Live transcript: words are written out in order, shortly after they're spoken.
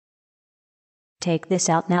Take this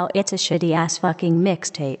out now, it's a shitty ass fucking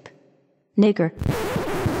mixtape. Nigger.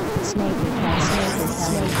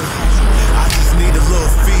 I just need a little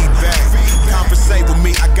feedback. Conversate with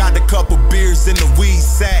me, I got a couple beers in the weed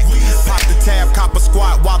sack. Pop the tab, cop a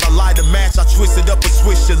squat while I light a match. I twist it up and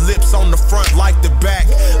swish your lips on the front like the back.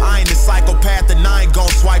 I ain't a psychopath and I ain't gon'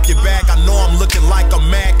 swipe your back. I know I'm looking like a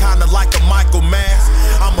mad, kinda like a Michael Mass.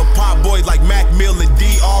 I'm a pop boy like Mac Mill and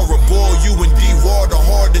DR. A boy, you and D-War, the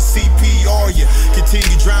hard to CPR you.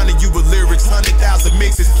 Continue drowning you with lyrics, 100,000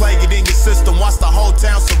 mixes. Play it in your system, watch the whole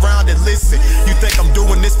town surround and listen. You think I'm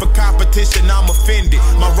doing this for competition, I'm offended.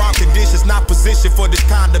 My rhyme condition's not positioned for this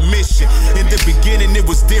kind of mission. In the beginning it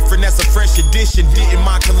was different, that's a fresh edition. Didn't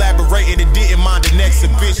mind collaborating and didn't mind an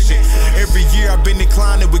exhibition. Every year I've been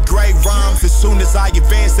declining with great rhymes. As soon as I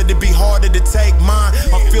advance it'd be harder to take mine.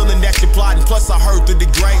 I'm feeling that you're plotting, plus I heard through the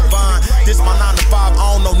grapevine. This my 9 to 5, I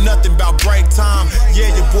don't know nothing about break time.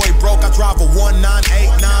 Yeah, your boy broke, I drive a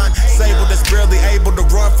 1989 Sable that's barely able to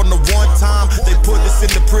run from the one time. They put us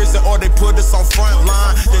in the prison or they put us on front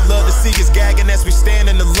line. They love to see us gagging as we stand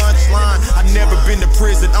in the lunch line. I never been to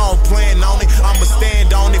prison, I don't plan on it, I'ma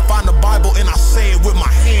stand on it.